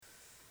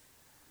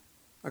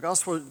Our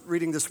gospel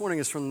reading this morning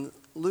is from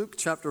Luke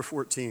chapter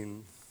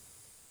 14.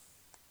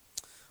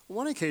 On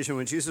one occasion,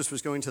 when Jesus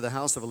was going to the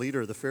house of a leader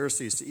of the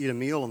Pharisees to eat a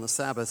meal on the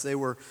Sabbath, they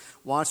were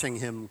watching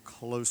him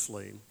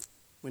closely.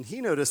 When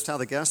he noticed how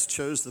the guests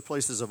chose the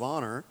places of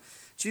honor,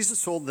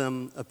 Jesus told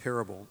them a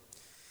parable.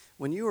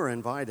 When you are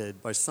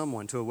invited by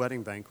someone to a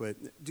wedding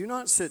banquet, do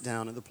not sit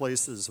down at the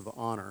places of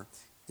honor,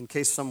 in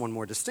case someone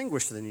more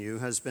distinguished than you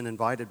has been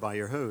invited by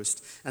your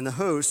host. And the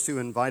host who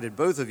invited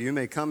both of you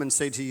may come and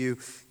say to you,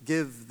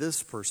 give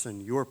this person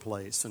your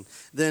place. And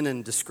then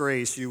in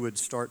disgrace, you would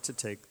start to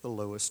take the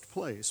lowest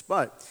place.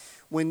 But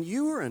when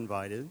you are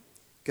invited,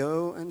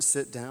 go and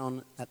sit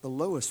down at the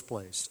lowest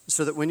place,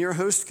 so that when your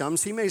host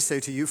comes, he may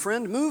say to you,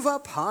 friend, move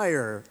up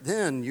higher.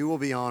 Then you will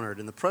be honored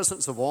in the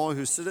presence of all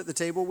who sit at the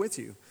table with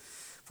you.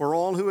 For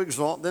all who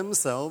exalt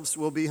themselves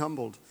will be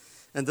humbled,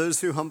 and those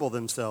who humble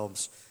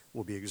themselves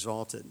will be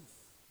exalted.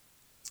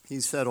 He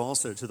said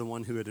also to the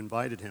one who had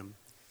invited him,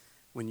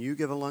 when you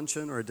give a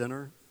luncheon or a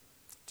dinner,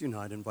 do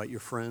not invite your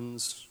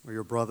friends or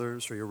your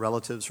brothers or your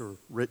relatives or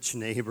rich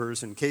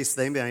neighbors, in case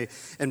they may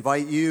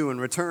invite you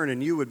in return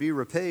and you would be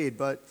repaid.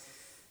 But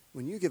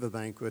when you give a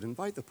banquet,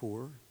 invite the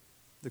poor,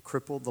 the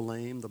crippled, the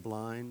lame, the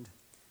blind,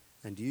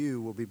 and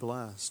you will be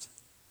blessed,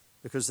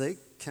 because they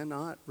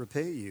cannot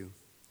repay you,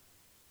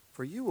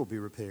 for you will be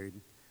repaid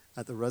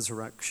at the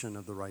resurrection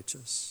of the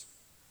righteous.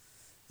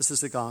 This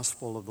is the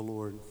gospel of the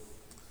Lord.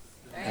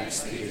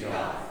 Thanks be to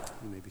God.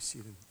 You may be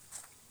seated.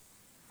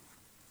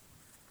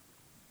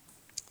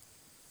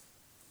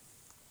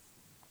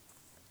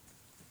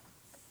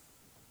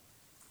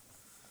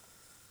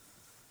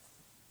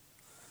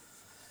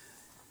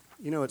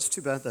 You know, it's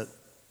too bad that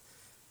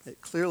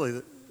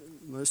clearly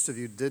most of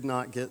you did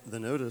not get the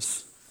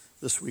notice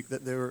this week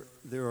that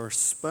there are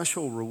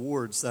special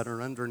rewards that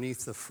are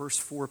underneath the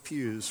first four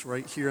pews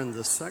right here in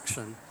this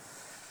section.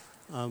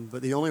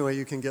 But the only way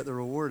you can get the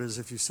reward is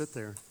if you sit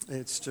there.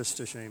 It's just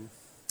a shame.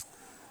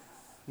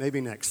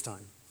 Maybe next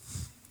time.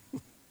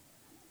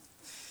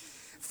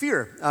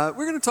 Fear.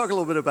 We're going to talk a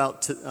little bit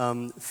about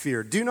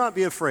fear. Do not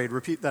be afraid.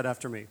 Repeat that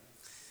after me.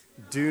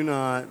 Do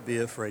not be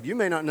afraid. You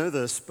may not know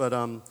this, but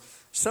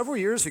several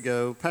years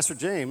ago, Pastor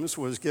James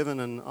was given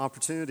an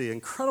opportunity,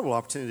 incredible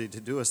opportunity, to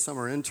do a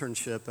summer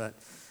internship at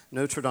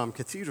Notre Dame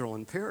Cathedral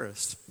in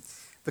Paris.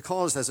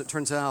 Because, as it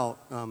turns out,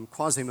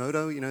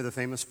 Quasimodo, you know, the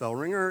famous bell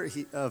ringer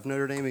of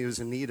Notre Dame, he was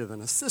in need of an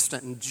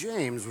assistant. And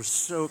James was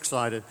so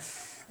excited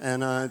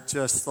and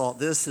just thought,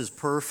 this is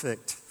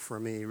perfect for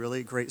me.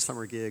 Really great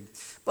summer gig.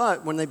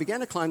 But when they began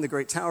to climb the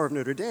Great Tower of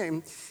Notre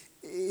Dame,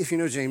 if you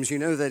know James, you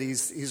know that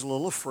he's a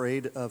little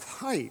afraid of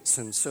heights.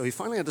 And so he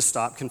finally had to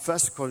stop,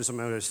 confess to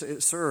Quasimodo,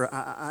 sir,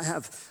 I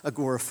have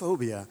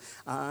agoraphobia.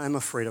 I'm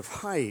afraid of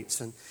heights.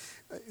 And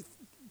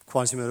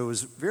Quasimodo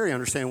was very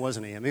understanding,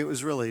 wasn't he? I mean, it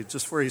was really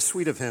just very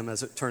sweet of him,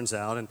 as it turns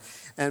out.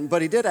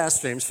 But he did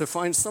ask James to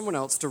find someone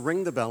else to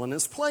ring the bell in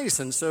his place.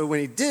 And so when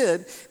he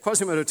did,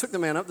 Quasimodo took the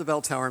man up the bell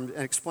tower and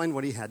explained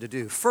what he had to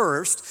do.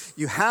 First,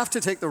 you have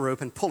to take the rope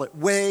and pull it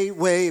way,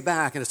 way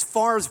back, and as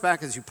far as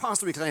back as you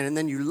possibly can, and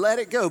then you let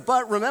it go.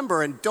 But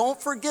remember, and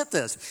don't forget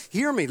this,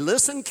 hear me,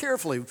 listen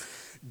carefully,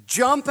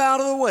 jump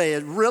out of the way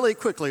really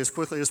quickly as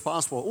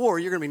possible, or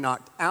you're going to be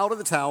knocked out of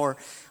the tower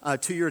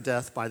to your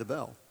death by the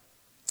bell.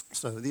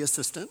 So the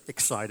assistant,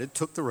 excited,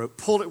 took the rope,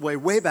 pulled it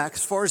way back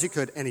as far as he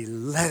could, and he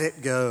let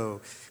it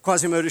go.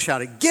 Quasimodo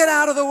shouted, get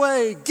out of the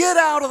way, get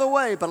out of the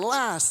way. But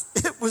alas,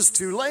 it was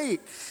too late.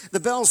 The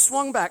bell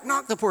swung back,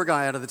 knocked the poor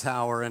guy out of the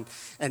tower and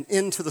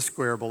into the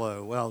square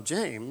below. Well,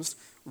 James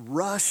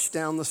rushed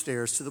down the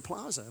stairs to the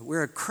plaza,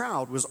 where a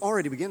crowd was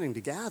already beginning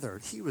to gather.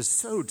 He was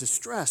so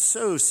distressed,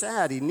 so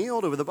sad. He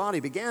kneeled over the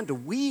body, began to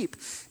weep.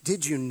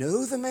 Did you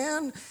know the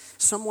man?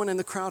 Someone in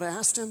the crowd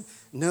asked him.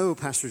 No,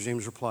 Pastor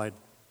James replied,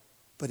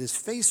 but his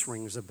face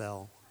rings a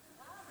bell.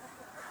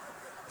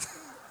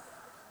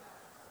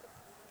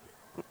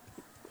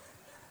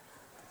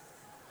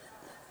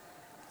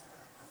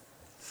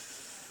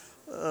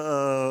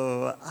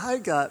 Oh, I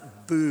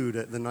got booed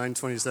at the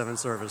 927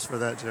 service for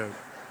that joke.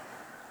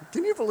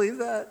 Can you believe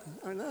that?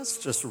 I mean, that's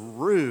just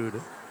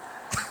rude.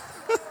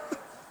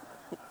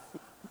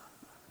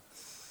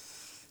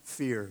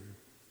 Fear.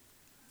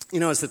 You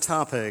know, it's a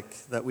topic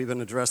that we've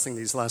been addressing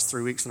these last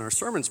 3 weeks in our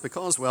sermons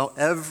because, well,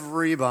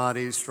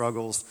 everybody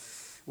struggles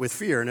with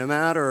fear. No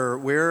matter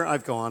where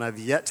I've gone, I've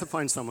yet to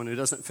find someone who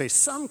doesn't face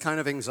some kind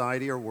of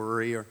anxiety or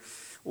worry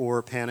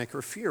or panic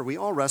or fear. We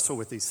all wrestle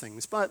with these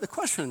things. But the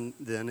question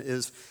then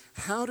is,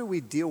 how do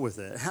we deal with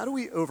it? How do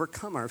we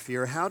overcome our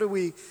fear? How do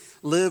we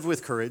live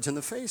with courage in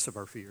the face of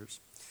our fears?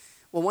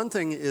 Well, one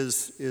thing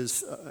is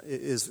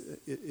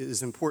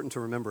important to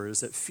remember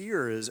is that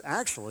fear is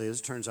actually,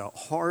 as it turns out,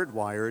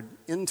 hardwired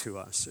into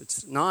us.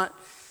 It's not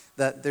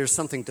that there's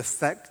something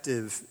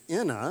defective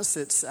in us.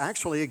 It's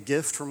actually a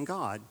gift from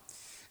God.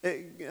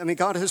 I mean,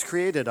 God has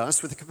created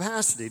us with the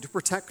capacity to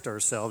protect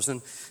ourselves.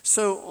 And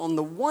so on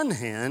the one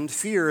hand,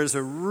 fear is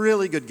a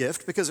really good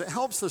gift because it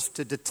helps us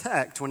to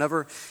detect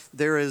whenever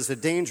there is a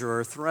danger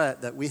or a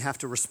threat that we have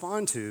to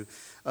respond to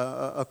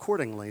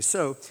accordingly.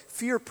 So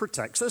fear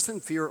protects us,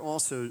 and fear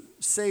also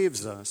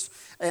saves us.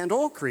 And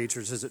all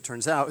creatures, as it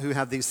turns out, who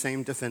have these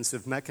same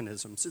defensive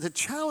mechanisms. The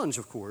challenge,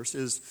 of course,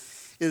 is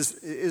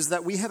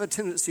that we have a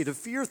tendency to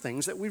fear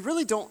things that we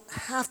really don't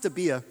have to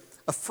be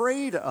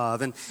afraid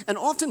of. And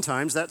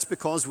oftentimes that's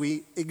because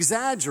we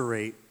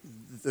exaggerate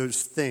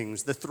those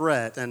things, the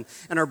threat, and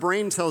our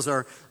brain tells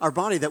our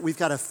body that we've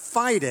got to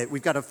fight it,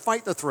 we've got to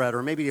fight the threat,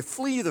 or maybe to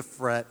flee the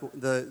threat,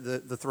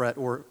 the threat,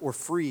 or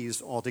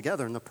freeze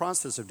altogether. In the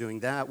process of doing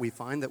that, we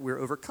find that we're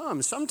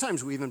overcome.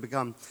 Sometimes we even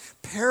become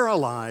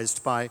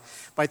paralyzed by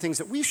things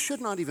that we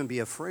should not even be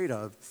afraid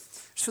of.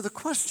 So the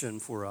question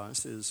for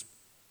us is,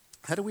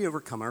 how do we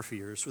overcome our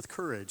fears with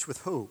courage,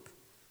 with hope,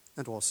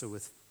 and also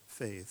with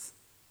faith?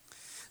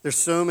 There's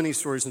so many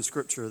stories in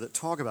Scripture that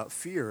talk about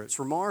fear. It's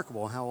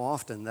remarkable how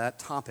often that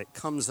topic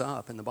comes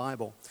up in the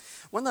Bible.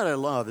 One that I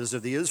love is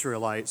of the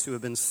Israelites who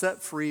have been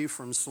set free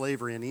from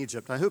slavery in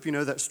Egypt. I hope you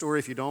know that story.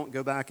 If you don't,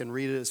 go back and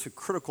read it. It's a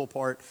critical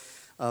part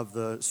of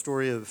the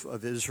story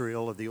of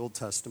Israel, of the Old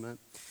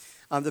Testament.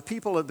 The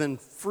people have been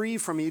free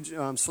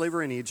from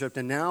slavery in Egypt,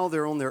 and now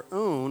they're on their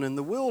own in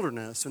the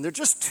wilderness. And they're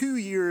just 2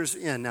 years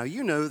in. Now,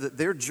 you know that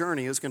their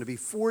journey is going to be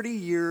 40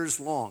 years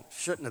long.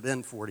 Shouldn't have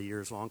been 40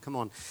 years long. Come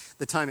on.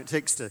 The time it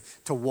takes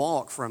to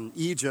walk from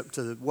Egypt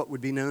to what would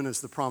be known as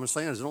the Promised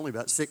Land is only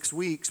about 6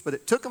 weeks, but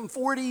it took them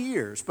 40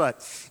 years.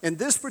 But in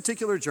this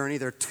particular journey,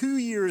 they're 2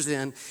 years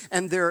in,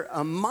 and they're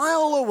a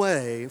mile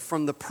away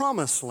from the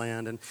Promised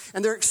Land.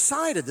 And they're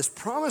excited. This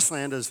Promised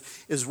Land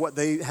is what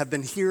they have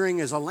been hearing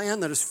is a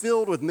land that is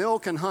filled with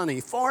milk and honey,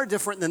 far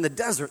different than the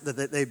desert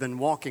that they've been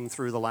walking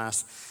through the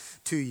last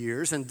 2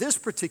 years. And this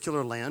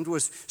particular land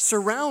was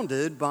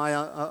surrounded by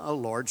a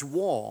large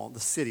wall.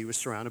 The city was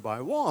surrounded by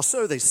a wall.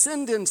 So they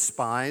send in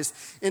spies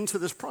into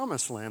this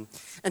Promised Land.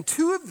 And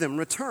 2 of them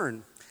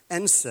return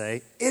and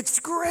say, "It's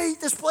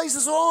great. This place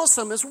is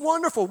awesome. It's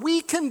wonderful.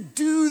 We can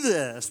do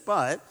this."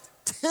 But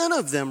 10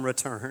 of them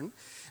return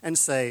and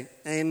say,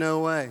 "Ain't no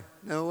way.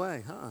 No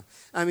way, huh?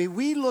 I mean,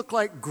 we look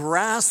like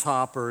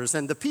grasshoppers,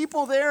 and the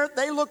people there,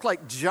 they look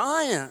like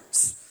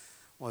giants."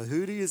 Well,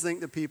 who do you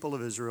think the people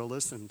of Israel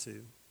listened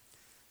to?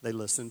 They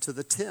listened to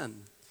the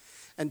 10.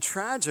 And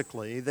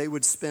tragically, they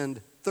would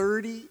spend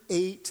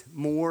 38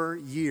 more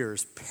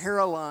years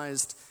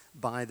paralyzed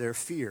by their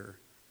fear,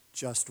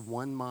 just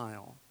 1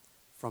 mile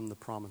from the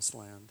Promised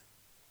Land,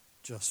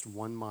 just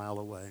 1 mile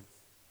away.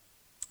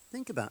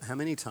 Think about how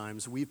many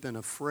times we've been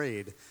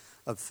afraid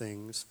of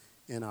things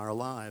in our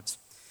lives.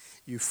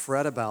 You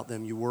fret about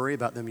them, you worry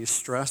about them, you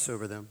stress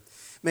over them.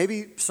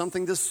 Maybe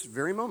something this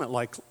very moment,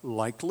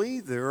 likely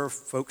there are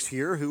folks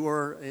here who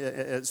are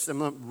at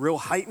some real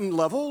heightened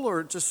level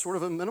or just sort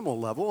of a minimal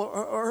level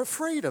are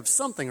afraid of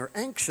something or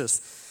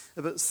anxious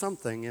about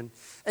something.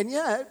 And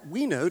yet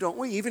we know, don't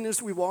we, even as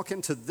we walk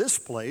into this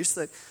place,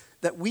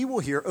 that we will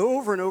hear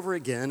over and over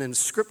again in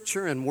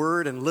Scripture and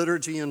Word and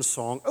liturgy and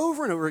song,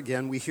 over and over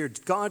again we hear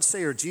God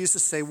say or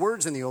Jesus say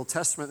words in the Old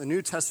Testament, the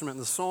New Testament,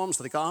 the Psalms,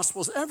 the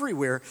Gospels,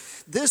 everywhere.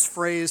 This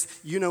phrase,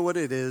 you know what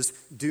it is,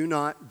 do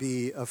not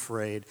be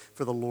afraid,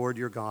 for the Lord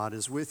your God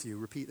is with you.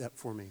 Repeat that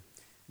for me.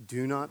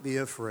 Do not be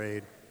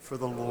afraid, for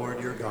the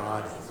Lord your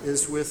God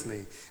is with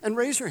me. And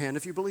raise your hand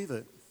if you believe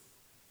it.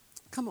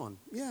 Come on.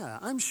 Yeah,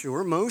 I'm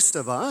sure most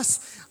of us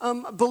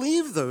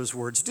believe those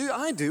words.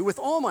 I do with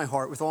all my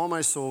heart, with all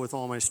my soul, with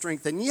all my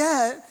strength. And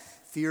yet,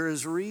 fear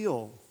is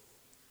real.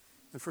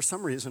 And for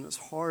some reason, it's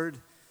hard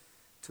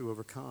to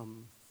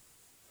overcome.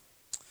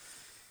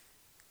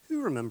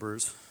 Who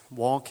remembers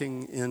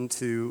walking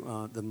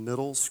into the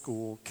middle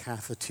school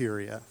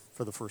cafeteria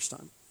for the first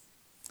time?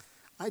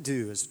 I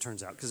do, as it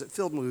turns out, because it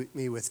filled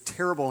me with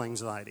terrible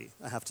anxiety,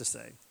 I have to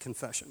say,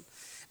 confession.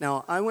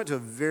 Now, I went to a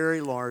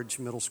very large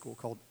middle school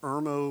called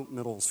Irmo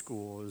Middle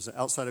School. It was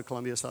outside of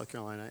Columbia, South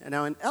Carolina. And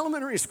now in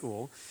elementary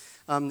school,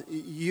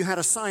 you had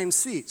assigned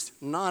seats,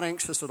 not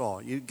anxious at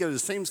all. You'd go to the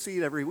same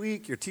seat every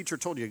week. Your teacher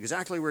told you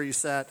exactly where you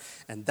sat,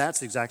 and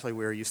that's exactly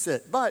where you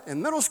sit. But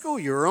in middle school,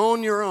 you're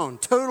on your own,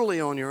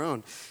 totally on your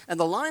own. And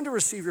the line to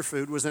receive your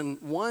food was in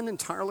one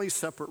entirely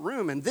separate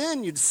room. And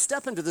then you'd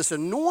step into this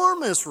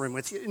enormous room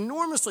with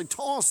enormously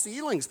tall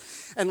ceilings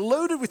and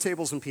loaded with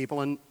tables and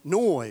people and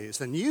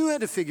noise. And you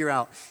had to figure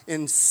out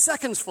in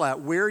seconds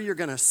flat where you're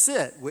going to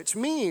sit, which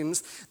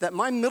means that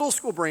my middle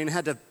school brain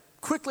had to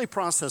quickly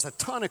process a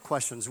ton of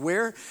questions.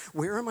 Where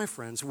are my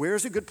friends?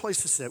 Where's a good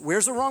place to sit?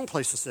 Where's the wrong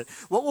place to sit?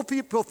 What will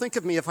people think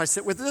of me if I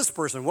sit with this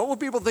person? What will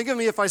people think of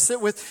me if I sit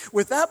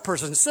with that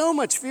person? So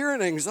much fear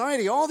and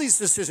anxiety. All these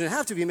decisions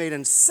have to be made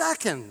in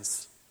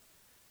seconds.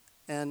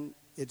 And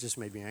it just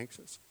made me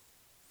anxious.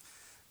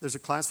 There's a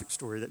classic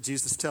story that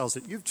Jesus tells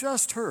that you've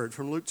just heard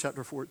from Luke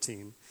chapter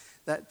 14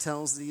 that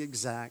tells the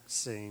exact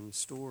same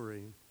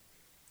story.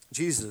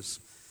 Jesus,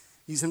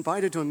 he's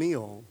invited to a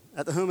meal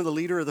at the home of the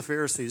leader of the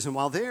Pharisees. And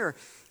while there,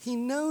 he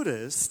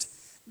noticed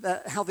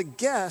that how the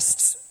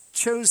guests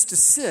chose to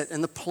sit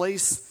in the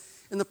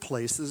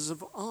places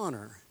of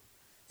honor.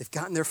 They've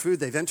gotten their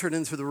food, they've entered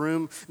into the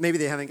room. Maybe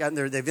they haven't gotten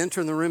there, they've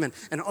entered in the room,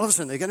 and all of a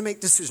sudden they're going to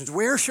make decisions.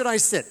 Where should I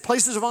sit?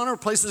 Places of honor,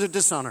 places of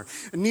dishonor.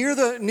 Near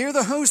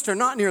the host or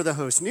not near the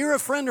host. Near a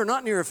friend or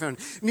not near a friend.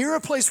 Near a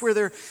place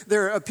where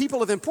there are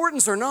people of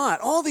importance or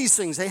not. All these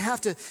things they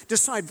have to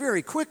decide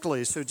very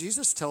quickly. So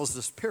Jesus tells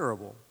this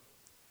parable.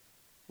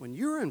 When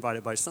you're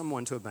invited by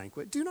someone to a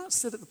banquet, do not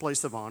sit at the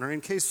place of honor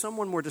in case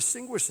someone more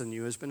distinguished than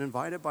you has been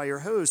invited by your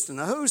host. And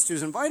the host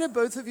who's invited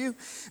both of you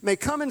may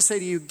come and say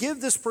to you,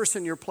 give this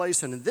person your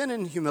place, and then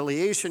in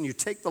humiliation you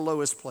take the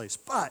lowest place.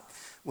 But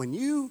when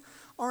you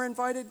are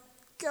invited,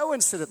 go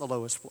and sit at the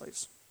lowest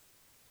place.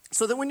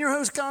 So that when your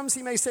host comes,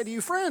 he may say to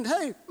you, friend,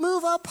 hey,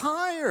 move up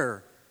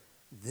higher.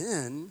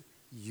 Then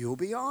you'll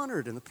be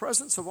honored in the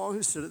presence of all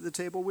who sit at the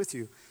table with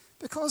you.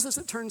 Because as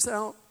it turns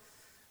out,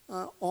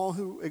 all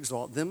who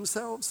exalt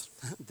themselves,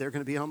 they're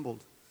going to be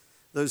humbled.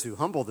 Those who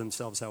humble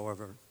themselves,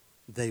 however,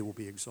 they will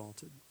be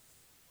exalted.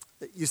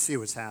 You see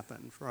what's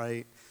happened,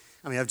 right?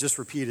 I mean, I've just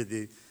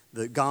repeated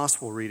the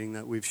gospel reading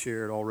that we've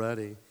shared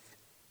already.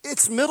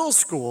 It's middle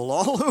school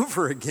all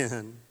over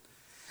again.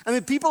 I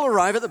mean, people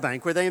arrive at the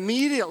banquet, they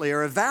immediately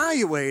are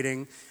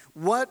evaluating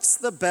what's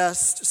the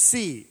best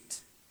seat.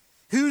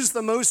 Who's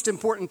the most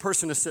important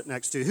person to sit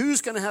next to?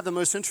 Who's going to have the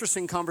most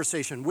interesting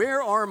conversation?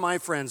 Where are my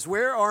friends?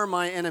 Where are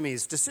my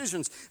enemies?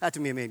 Decisions have to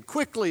be made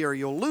quickly or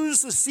you'll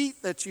lose the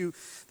seat that you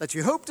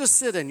hope to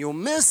sit in. You'll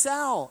miss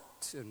out.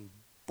 And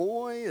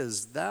boy,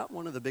 is that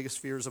one of the biggest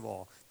fears of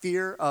all.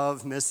 Fear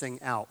of missing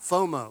out.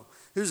 FOMO.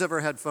 Who's ever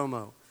had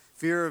FOMO?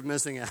 Fear of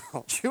missing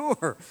out.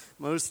 Sure,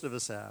 most of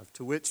us have.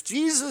 To which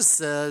Jesus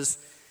says,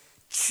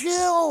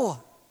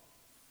 chill.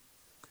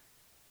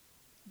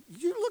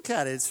 You look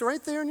at it, it's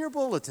right there in your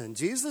bulletin.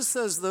 Jesus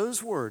says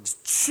those words,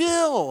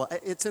 chill.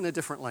 It's in a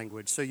different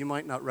language, so you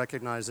might not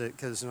recognize it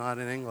because it's not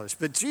in English.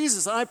 But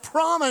Jesus, I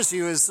promise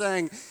you, is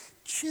saying,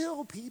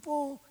 chill,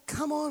 people.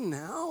 Come on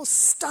now.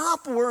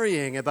 Stop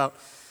worrying about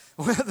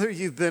whether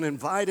you've been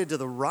invited to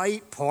the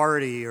right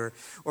party or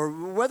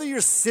whether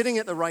you're sitting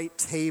at the right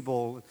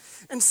table.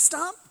 And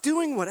stop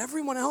doing what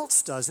everyone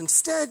else does.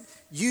 Instead,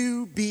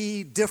 you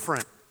be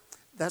different.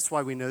 That's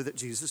why we know that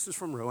Jesus is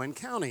from Rowan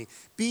County.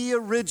 Be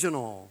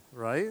original,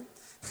 right?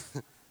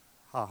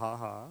 Ha, ha,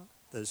 ha.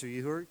 Those of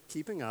you who are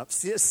keeping up,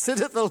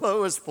 sit at the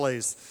lowest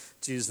place,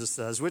 Jesus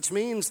says, which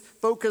means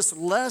focus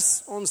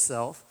less on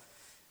self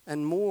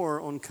and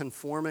more on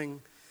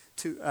conforming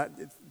to,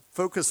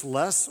 focus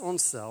less on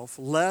self,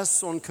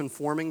 less on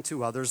conforming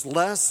to others,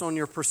 less on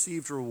your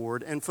perceived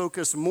reward, and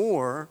focus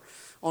more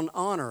on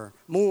honor,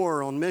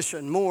 more on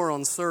mission, more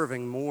on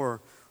serving,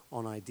 more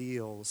on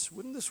ideals.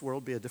 Wouldn't this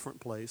world be a different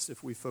place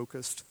if we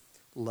focused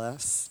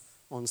less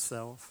on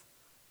self,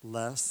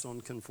 less on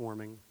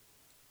conforming,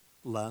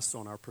 less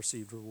on our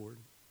perceived reward?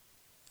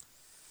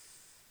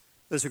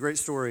 There's a great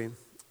story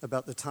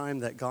about the time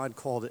that God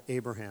called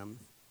Abraham.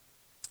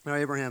 Now,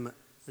 Abraham,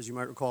 as you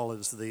might recall,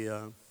 is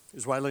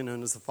widely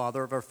known as the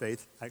father of our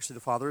faith, actually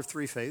the father of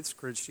three faiths,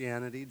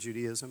 Christianity,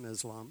 Judaism,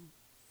 Islam.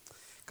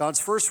 God's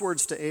first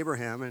words to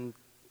Abraham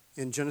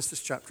in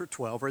Genesis chapter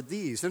 12 are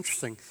these.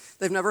 Interesting.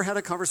 They've never had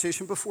a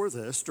conversation before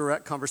this,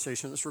 direct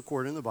conversation that's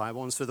recorded in the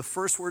Bible. And so the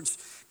first words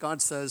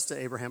God says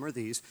to Abraham are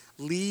these: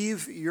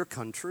 leave your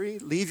country,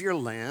 leave your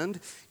land,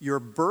 your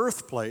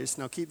birthplace.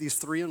 Now keep these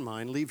three in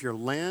mind. Leave your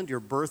land,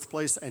 your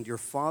birthplace, and your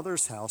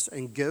father's house,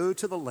 and go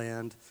to the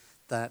land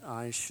that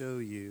I show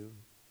you.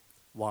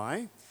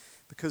 Why?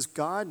 Because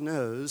God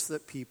knows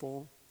that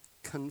people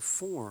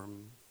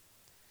conform.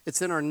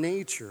 It's in our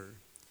nature.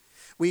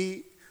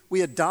 We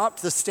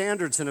adopt the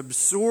standards and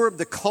absorb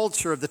the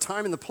culture of the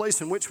time and the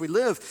place in which we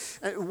live.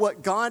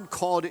 What God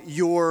called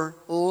your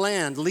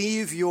land.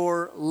 Leave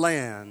your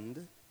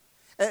land.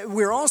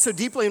 We're also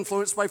deeply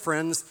influenced by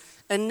friends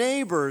and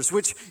neighbors,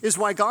 which is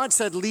why God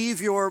said, leave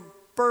your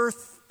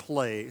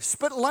birthplace.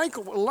 But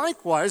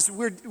likewise,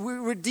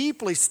 we're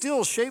deeply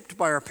still shaped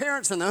by our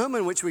parents and the home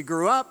in which we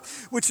grew up,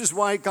 which is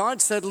why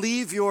God said,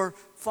 leave your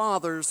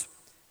father's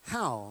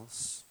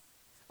house.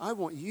 I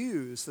want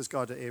you, says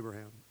God to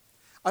Abraham,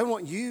 I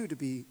want you to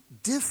be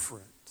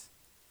different.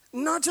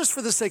 Not just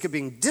for the sake of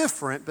being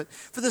different, but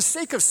for the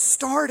sake of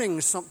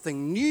starting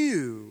something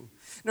new.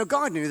 Now,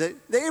 God knew that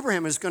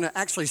Abraham is going to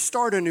actually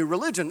start a new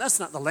religion. That's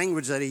not the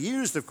language that he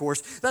used, of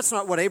course. That's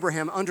not what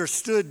Abraham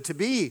understood to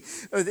be,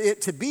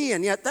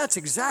 and yet that's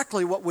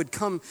exactly what would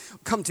come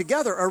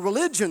together, a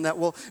religion that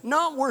will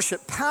not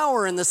worship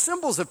power and the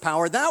symbols of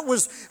power. That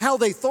was how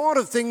they thought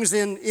of things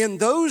in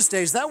those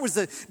days. That was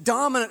the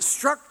dominant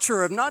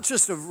structure of not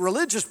just of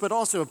religious, but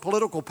also of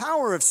political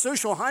power, of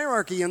social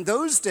hierarchy in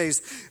those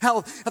days,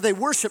 how they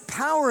worship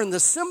power and the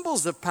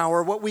symbols of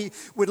power, what we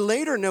would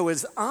later know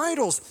as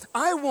idols.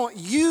 I want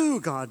you,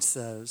 God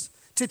says,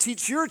 to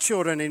teach your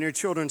children and your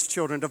children's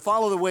children to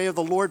follow the way of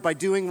the Lord by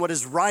doing what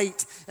is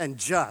right and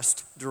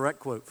just. Direct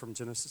quote from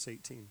Genesis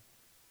 18,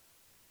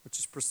 which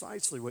is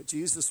precisely what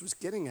Jesus was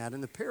getting at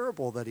in the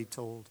parable that he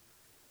told.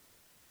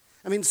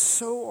 I mean,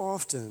 so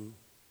often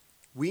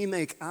we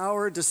make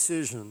our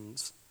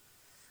decisions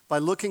by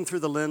looking through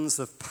the lens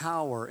of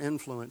power,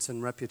 influence,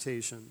 and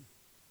reputation.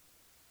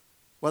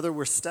 whether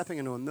we're stepping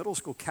into a middle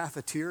school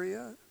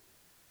cafeteria,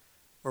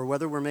 or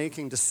whether we're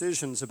making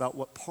decisions about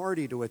what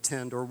party to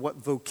attend or what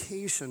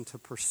vocation to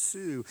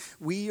pursue,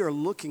 we are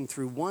looking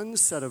through one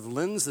set of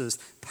lenses: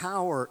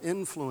 power,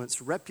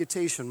 influence,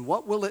 reputation.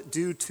 What will it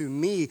do to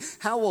me?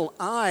 How will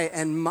I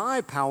and my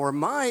power,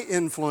 my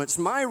influence,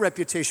 my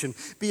reputation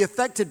be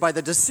affected by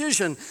the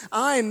decision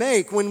I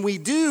make? When we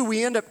do,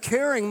 we end up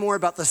caring more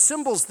about the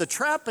symbols, the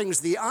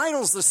trappings, the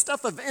idols, the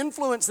stuff of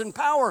influence and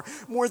power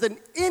more than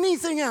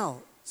anything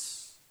else.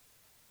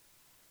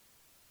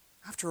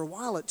 After a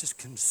while, it just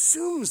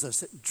consumes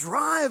us. It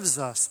drives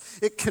us.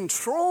 It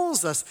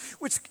controls us,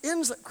 which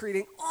ends up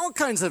creating all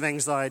kinds of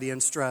anxiety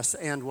and stress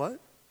and what?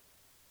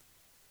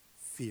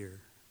 Fear.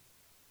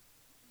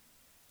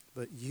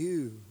 But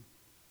you,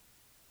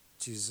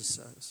 Jesus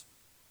says,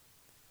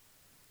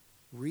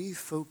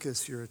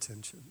 refocus your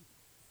attention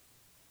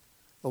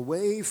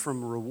away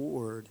from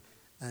reward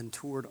and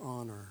toward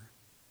honor,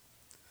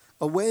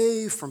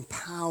 away from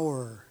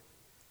power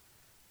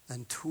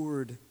and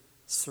toward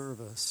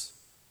service.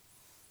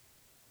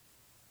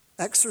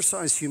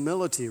 Exercise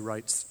humility,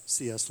 writes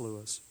C.S.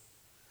 Lewis,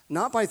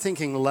 not by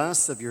thinking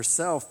less of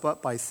yourself,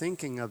 but by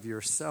thinking of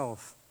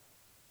yourself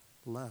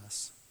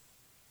less.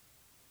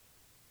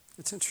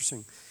 It's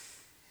interesting.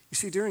 You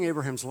see, during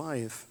Abraham's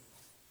life,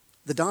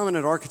 the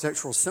dominant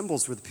architectural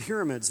symbols were the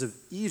pyramids of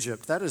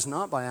Egypt. That is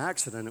not by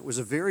accident. It was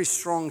a very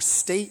strong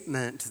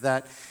statement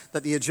that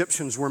the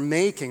Egyptians were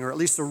making, or at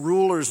least the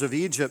rulers of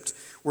Egypt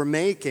were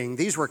making.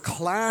 These were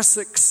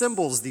classic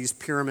symbols, these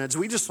pyramids.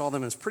 We just saw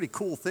them as pretty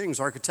cool things,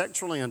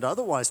 architecturally and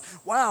otherwise.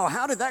 Wow,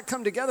 how did that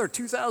come together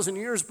 2,000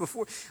 years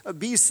before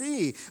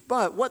BC?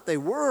 But what they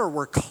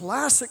were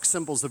classic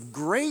symbols of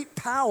great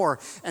power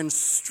and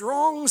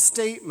strong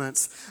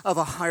statements of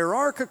a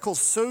hierarchical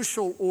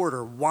social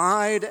order,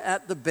 wide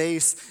at the base,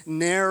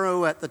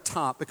 narrow at the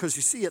top. Because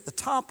you see, at the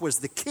top was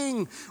the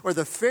king or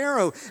the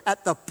pharaoh,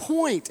 at the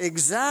point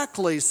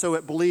exactly, so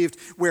it believed,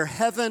 where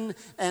heaven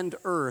and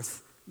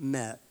earth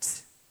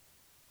met.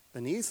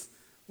 Beneath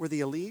were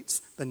the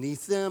elites.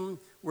 Beneath them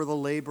were the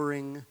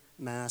laboring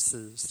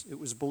masses. It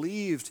was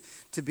believed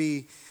to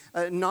be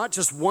not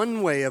just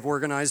one way of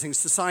organizing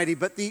society,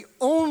 but the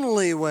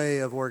only way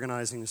of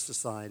organizing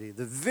society.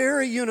 The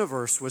very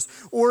universe was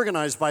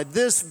organized by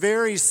this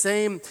very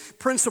same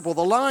principle.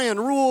 The lion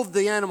ruled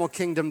the animal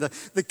kingdom.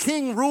 The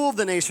king ruled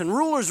the nation.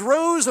 Rulers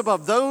rose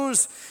above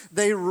those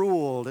they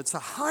ruled. It's a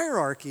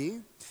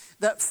hierarchy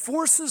that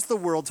forces the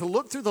world to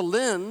look through the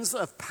lens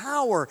of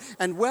power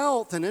and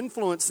wealth and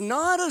influence,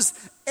 not as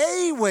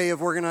a way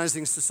of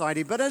organizing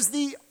society, but as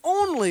the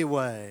only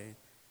way,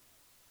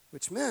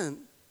 which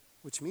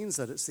means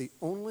that it's the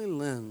only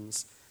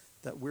lens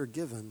that we're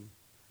given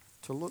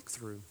to look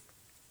through,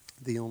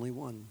 the only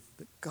one.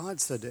 But God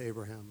said to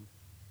Abraham,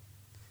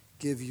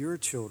 give your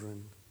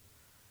children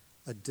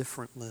a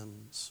different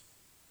lens.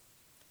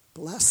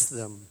 Bless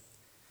them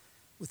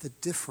with a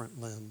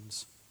different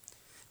lens.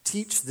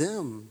 Teach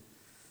them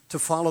to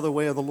follow the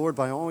way of the Lord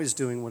by always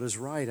doing what is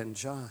right and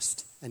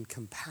just and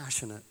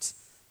compassionate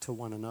to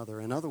one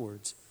another. In other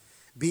words,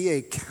 be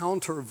a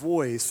counter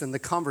voice in the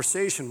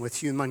conversation with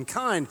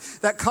humankind,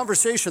 that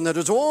conversation that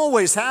is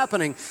always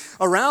happening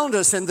around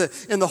us in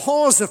the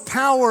halls of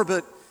power,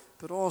 but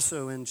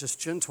also in just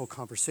gentle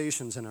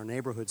conversations in our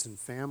neighborhoods and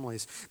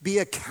families. Be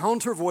a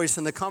counter voice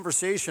in the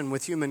conversation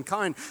with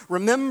humankind,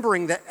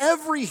 remembering that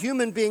every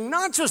human being,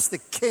 not just the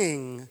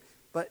king,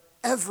 but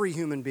every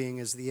human being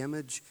is the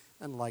image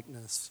and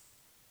likeness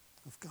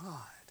of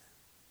God.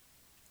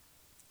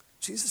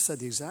 Jesus said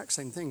the exact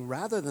same thing.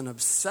 Rather than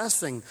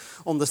obsessing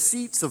on the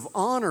seats of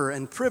honor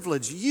and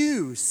privilege,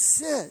 you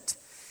sit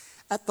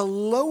at the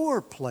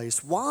lower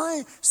place.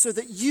 Why? So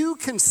that you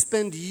can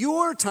spend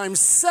your time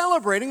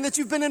celebrating that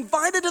you've been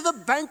invited to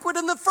the banquet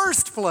in the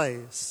first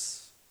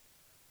place.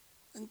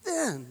 And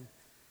then,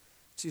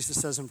 Jesus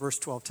says in verse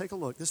 12, take a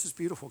look. This is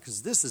beautiful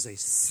because this is a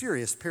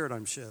serious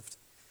paradigm shift.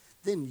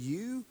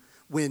 Then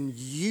when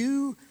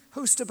you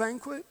host a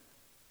banquet,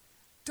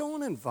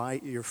 don't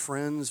invite your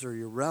friends or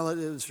your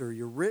relatives or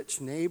your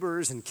rich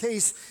neighbors in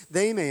case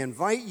they may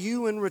invite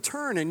you in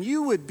return and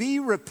you would be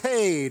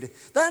repaid.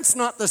 That's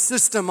not the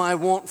system I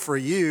want for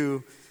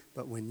you.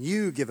 But when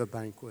you give a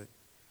banquet,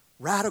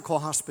 radical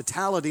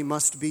hospitality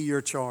must be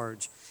your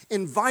charge.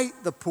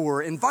 Invite the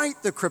poor,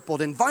 invite the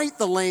crippled, invite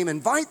the lame,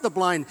 invite the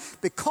blind,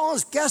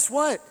 because guess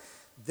what?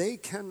 They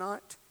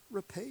cannot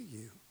repay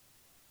you.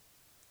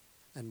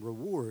 And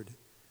reward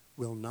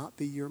will not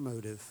be your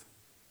motive.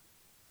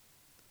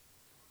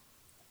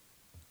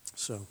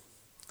 So,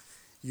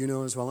 you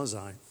know as well as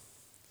I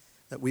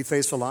that we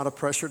face a lot of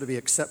pressure to be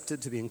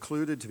accepted, to be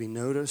included, to be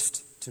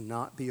noticed, to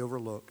not be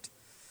overlooked,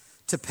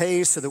 to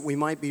pay so that we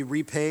might be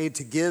repaid,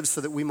 to give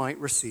so that we might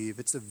receive.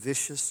 It's a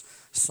vicious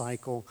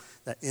cycle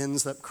that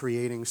ends up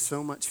creating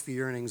so much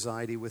fear and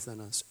anxiety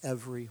within us,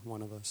 every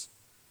one of us.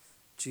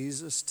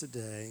 Jesus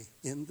today,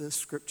 in this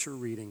scripture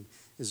reading,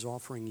 is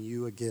offering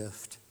you a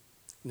gift.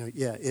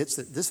 This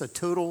is a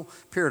total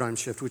paradigm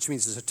shift, which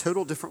means it's a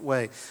total different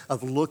way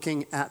of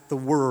looking at the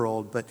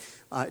world. But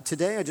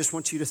today I just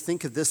want you to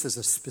think of this as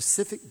a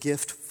specific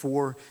gift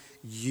for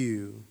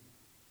you,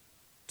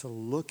 to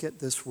look at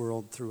this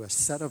world through a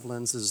set of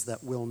lenses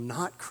that will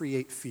not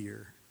create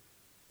fear,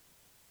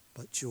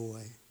 but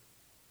joy,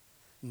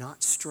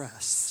 not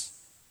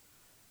stress,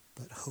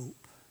 but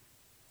hope.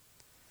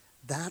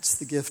 That's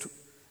the gift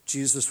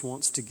Jesus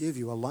wants to give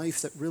you, a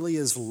life that really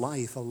is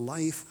life, a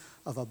life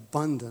of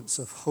abundance,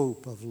 of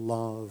hope, of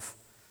love,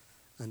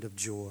 and of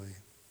joy.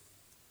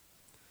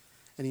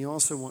 And he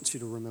also wants you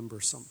to remember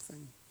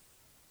something.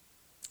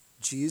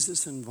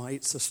 Jesus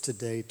invites us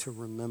today to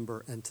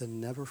remember and to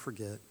never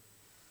forget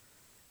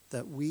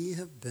that we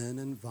have been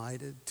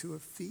invited to a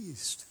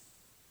feast.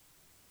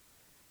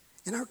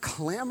 In our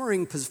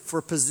clamoring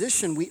for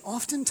position, we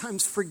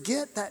oftentimes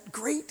forget that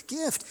great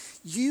gift.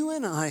 You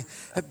and I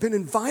have been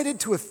invited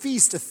to a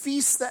feast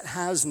that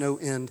has no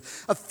end,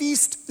 a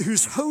feast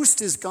whose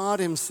host is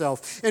God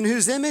himself, in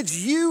whose image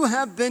you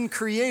have been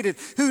created,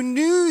 who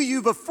knew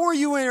you before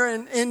you were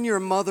in your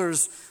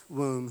mother's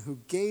womb, who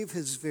gave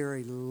his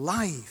very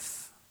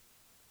life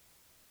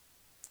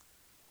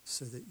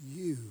so that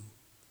you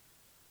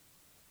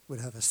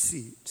would have a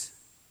seat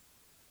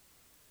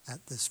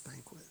at this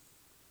banquet.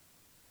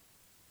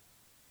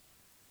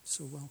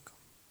 So welcome.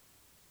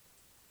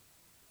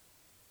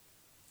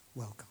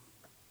 Welcome.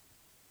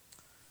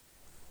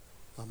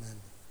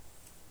 Amen.